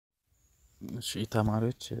እሺ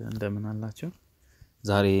ተማሪዎች እንደምን አላችሁ?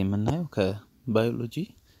 ዛሬ የምናየው ከባዮሎጂ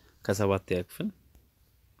ከ7ኛ ክፍል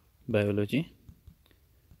ባዮሎጂ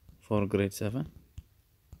for grade 7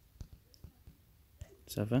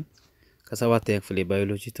 ከ7ኛ ክፍል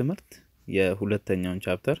የባዮሎጂ ትምህርት የሁለተኛውን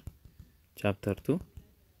ቻፕተር 2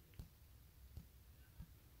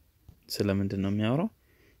 ስለምንድን ነው የሚያወራው?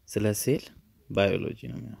 ስለ ሴል ባዮሎጂ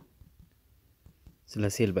ነው የሚያወራው። ስለ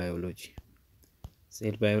ሴል ባዮሎጂ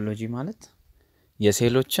ሴል ባዮሎጂ ማለት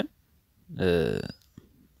የሴሎችን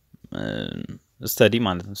ስተዲ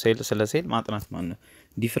ማለት ነው። ስለ ሴል ማጥናት ማለት ነው።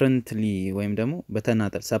 ዲፈረንትሊ ወይም ደግሞ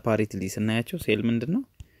በተናጠል ሰፓሬትሊ ስናያቸው ሴል ምንድነው?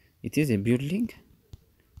 it is a building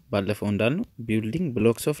ባለፈው እንዳልነው building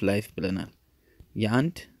blocks of life ብለናል።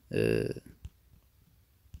 የአንድ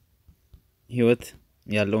ህይወት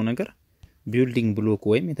ያለው ነገር ቢልዲንግ ብሎክ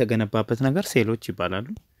ወይም የተገነባበት ነገር ሴሎች ይባላሉ።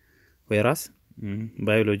 ወይራስ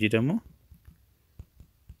ባዮሎጂ ደግሞ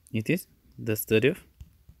it is the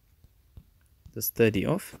study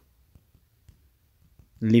of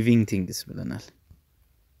living things ብለናል።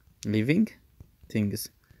 living things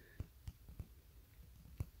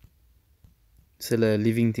ስለ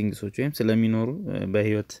living things ወይም ስለሚኖሩ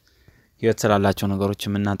በህይወት ስላላቸው ነገሮች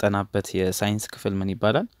የምናጠናበት የሳይንስ ክፍል ምን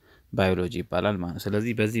ይባላል? ባዮሎጂ ይባላል ማለት ነው።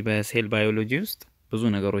 ስለዚህ በዚህ በሴል ባዮሎጂ ውስጥ ብዙ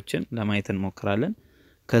ነገሮችን ለማየት እንሞክራለን።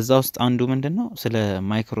 ከዛ ውስጥ አንዱ ምንድነው? ስለ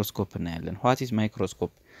ማይክሮስኮፕ እናያለን። what is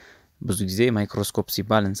microscope? ብዙ ጊዜ ማይክሮስኮፕ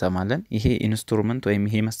ሲባል እንሰማለን። ይሄ ኢንስትሩመንት ወይም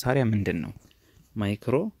ይሄ መሳሪያ ምንድነው?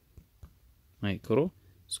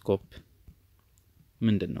 ማይክሮስኮፕ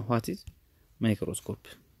ምንድነው? what is microscope?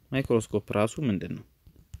 ማይክሮስኮፕ ራሱ ምንድነው?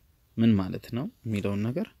 ምን ማለት ነው የሚለውን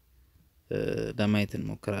ነገር ለማየት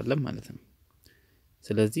እንሞክራለን ማለት ነው።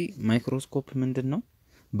 ስለዚህ ማይክሮስኮፕ ምንድነው?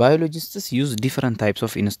 Biologists use different types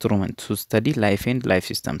of instruments to study life and life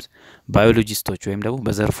systems. ባዮሎጂስቶች ወይም ደግሞ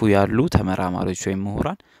በዘርፉ ያሉ ተመራማሪዎች ወይም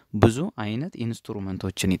ምሁራን ብዙ አይነት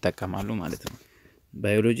ኢንስትሩመንቶችን ይጠቀማሉ ማለት ነው።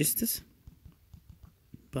 Biologists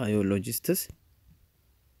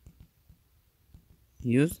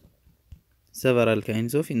use several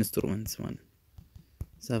kinds of instruments ማለት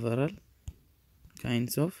several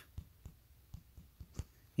kinds of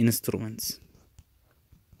instruments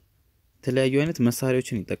የተለያዩ አይነት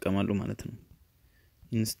መሳሪያዎችን ይጠቀማሉ ማለት ነው።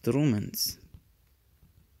 ኢንስትሩመንትስ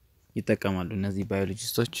ይጠቀማሉ። እነዚህ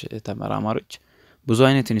ባዮሎጂስቶች ተመራማሪዎች ብዙ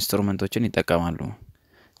አይነት ኢንስትሩመንቶችን ይጠቀማሉ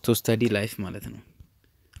to study life ማለት ነው።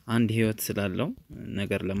 አንድ ህይወት ስላለው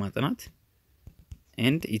ነገር ለማጥናት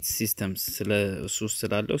and its systems ስለ እሱ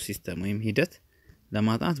ስላለው ሲስተም ወይም ሂደት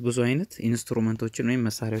ለማጥናት ብዙ አይነት ኢንስትሩመንቶችን ወይም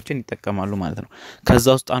መሳሪያዎችን ይጠቀማሉ ማለት ነው። ከዛ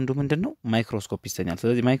ውስጥ አንዱ ምንድነው? ማይክሮስኮፕ ይሰኛል።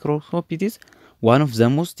 ስለዚህ ማይክሮስኮፕ it is one of the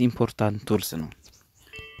most important tools ነው።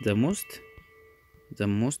 the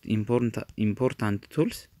most important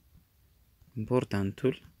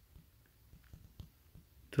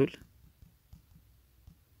tool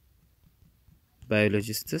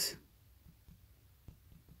biologists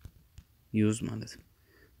use ማለት ነው።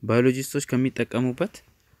 ባዮሎጂስቶች ከሚጠቀሙበት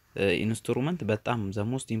ኢንስትሩመንት በጣም the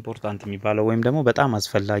most important የሚባለው ወይም ደግሞ በጣም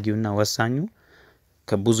አስፈላጊውና ወሳኙ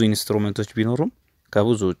ከብዙ ኢንስትሩመንቶች ቢኖሩም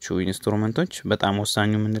ከብዙዎቹ ኢንስትሩመንቶች በጣም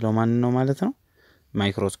ወሳኙ ምንለው ማን ነው ማለት ነው?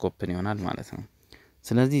 ማይክሮስኮፕን ይሆናል ማለት ነው።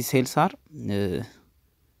 ስለዚህ ሴልስ አር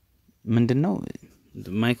ምንድነው?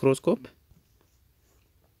 ማይክሮስኮፕ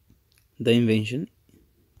the invention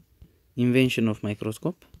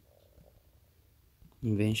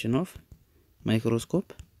of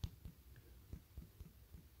microscope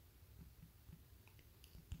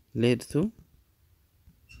led to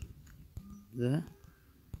the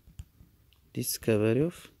discovery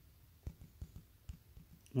of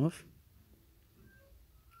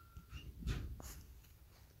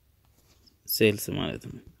ሴልስ ማለት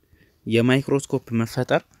ነው። የማይክሮስኮፕ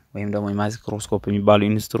መፈጠር ወይም ደግሞ የማይክሮስኮፕ የሚባለው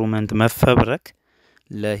ኢንስትሩመንት መፈብረክ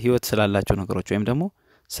ለህይወት ስላላቸው ነገሮች ወይም ደግሞ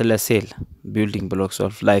ስለ ሴል ቢልዲንግ ብሎክስ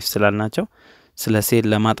ኦፍ ላይፍ ስላልናቸው ስለ ሴል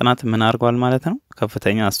ለማጥናት ምን አድርጓል ማለት ነው?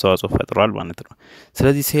 ከፍተኛ አስተዋጽኦ ፈጥሯል ማለት ነው።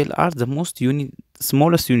 ስለዚህ ሴል are the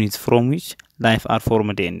smallest units from which life are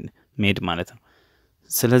formed and made ማለት ነው።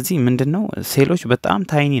 ስለዚህ ምንድነው? ሴሎች በጣም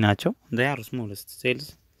ታይኒ ናቸው። they are smallest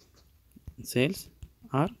cells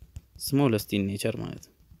are smallest in nature ማለት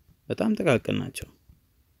ነው። በጣም ጥቃቅን ናቸው።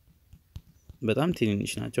 በጣም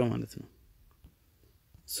ትንንሽ ናቸው ማለት ነው።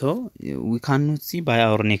 so we cannot see by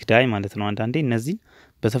our naked eye ማለት ነው። አንዳንዴ እነዚህ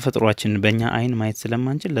በተፈጥሯችን በእኛ አይን ማየት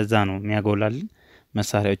ስለማንችል ለዛ ነው የሚያጎላልን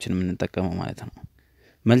መሳሪያዎችን የምንጠቀመው ማለት ነው።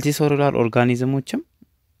 መልቲ ሴሉላር ኦርጋኒዝሞችም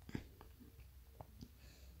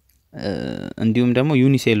እንዲሁም ደግሞ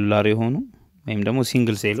ዩኒሴሉላር የሆኑ ወይም ደግሞ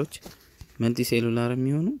ሲንግል ሴሎች መልቲ ሴሉላር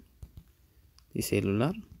የሚሆኑ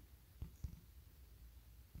ሴሉላር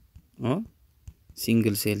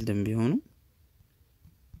ሲንግል ሴልድም ቢሆኑ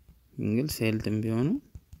ሲንግል ሴልድም ቢሆኑ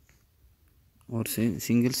ኦር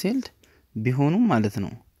ሲንግል ሴልድ ቢሆኑም ማለት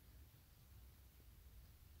ነው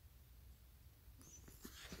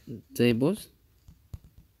they both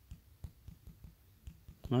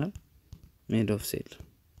are made of cell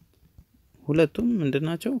ሁለቱም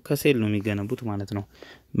ምንድናቸው ከሴል ነው የሚገነቡት ማለት ነው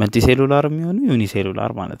መልቲ ሴሉላር የሚሆኑ ዩኒ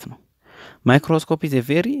ሴሉላር ማለት ነው ማይክሮስኮፕ is a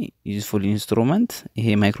very useful instrument ይሄ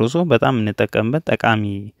ማይክሮስኮፕ በጣም እንጠቀምበት ጠቃሚ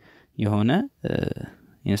የሆነ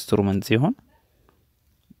ኢንስትሩመንት ሲሆን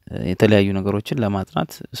የተለያዩ ነገሮችን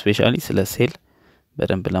ለማጥናት ስፔሻሊ ስለ ሴል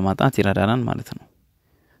በደንብ ለማጥናት ይረዳናል ማለት ነው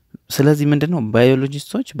ስለዚህ ምንድነው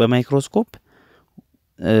ባዮሎጂስቶች በማይክሮስኮፕ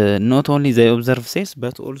not only they observe cells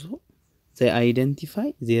but also they identify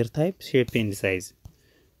their type, shape and size.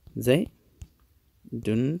 They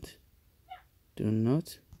do not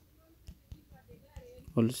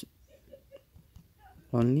also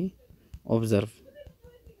only observe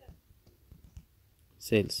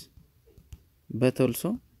cells but also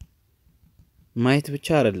ማየት ብቻ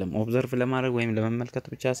አይደለም ኦብዘርቭ ለማድረግ ወይም ለመመልከት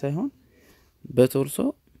ብቻ ሳይሆን but also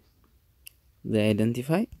they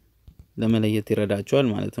identify ለመለየት ይረዳቸዋል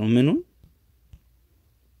ማለት ነው ምኑ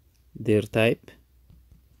their type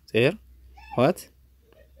their what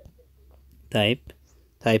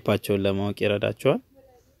ታይፓቸውን ለማወቅ ይረዳቸዋል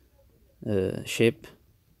shape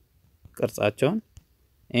ቅርጻቸውን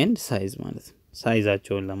and size ማለት ነው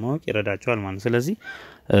ሳይዛቸውን ለማወቅ ይረዳቸዋል ማለት ስለዚህ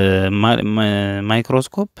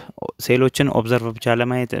ማይክሮስኮፕ ሴሎችን ኦብዘርቭ ብቻ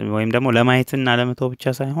ለማየት ወይም ደግሞ ለማየትና ለመተው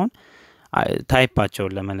ብቻ ሳይሆን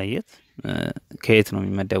ታይፓቸውን ለመለየት ከየት ነው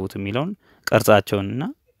የሚመደቡት የሚለውን ቅርጻቸውንና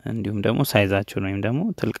እንዲሁም ደግሞ ሳይዛቸውን ወይም ደግሞ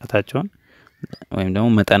ትልቀታቸውን ወይም ደግሞ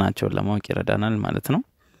መጠናቸውን ለማወቅ ይረዳናል ማለት ነው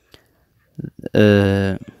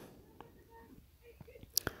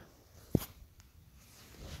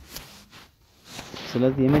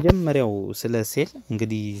ስለዚህ የመጀመሪያው ስለ ሴል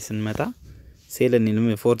እንግዲህ ስንመጣ ሴልን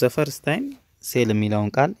for the first time ሴል የሚለውን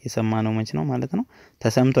ቃል የሰማነው መች ነው ማለት ነው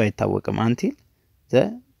ተሰምቶ አይታወቅም until the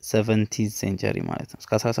 17th century ማለት ነው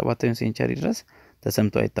እስከ 17th century ድረስ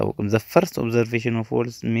ተሰምቶ አይታወቅም the first observation of all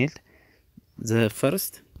made the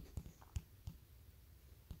first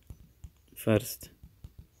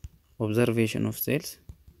observation of cells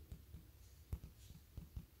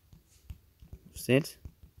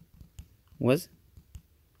was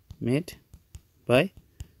made by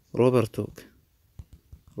ሮበርት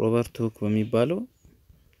ሁክ በሚባለው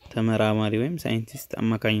ተመራማሪ ወይም ሳይንቲስት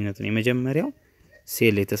አማካኝነት ነው የመጀመሪያው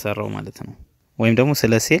ሴል የተሰራው ማለት ነው ወይም ደግሞ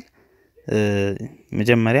ስለ ሴል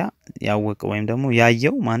መጀመሪያ ያወቀው ወይም ደግሞ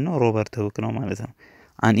ያየው ማን ነው ሮበርት ሁክ ነው ማለት ነው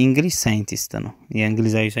an English scientist ነው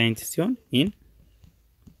የእንግሊዛዊ ሳይንቲስት ሲሆን in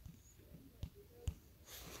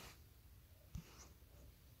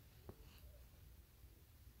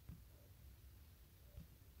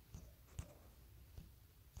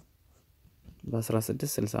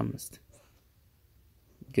በ1665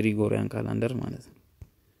 ግሪጎሪያን ካላንደር ማለት ነው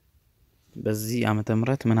በዚህ ዓመተ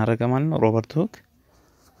ምህረት ምን አደረገ ማለት ነው ሮበርት ሁክ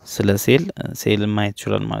ስለ ሴል ማየት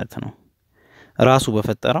ይችላል ማለት ነው ራሱ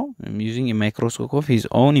በፈጠረው using a microscope of his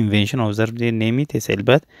own invention observed and named a cell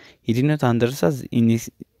but he did not understand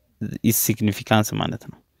its significance ማለት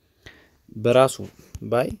ነው በራሱ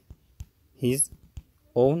by his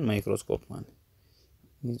own microscope ማለት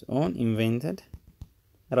his own invented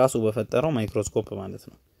ራሱ በፈጠረው ማይክሮስኮፕ ማለት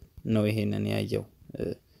ነው ይሄንን ያየው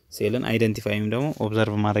ሴልን አይደንቲፋይም ደግሞ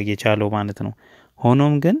ኦብዘርቭ ማድረግ የቻለው ማለት ነው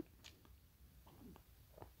ሆኖም ግን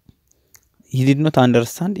he did not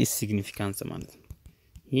understand its significance ማለት ነው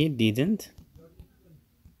he didn't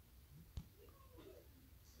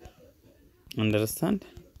understand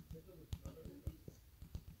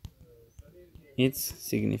its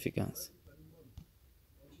significance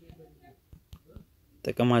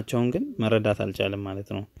ተቀማቸውን ግን መረዳት አልቻለም ማለት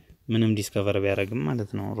ነው ምንም ዲስከቨር ቢያደርግም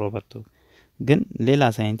ማለት ነው ሮበርት ግን ሌላ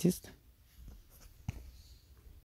ሳይንቲስት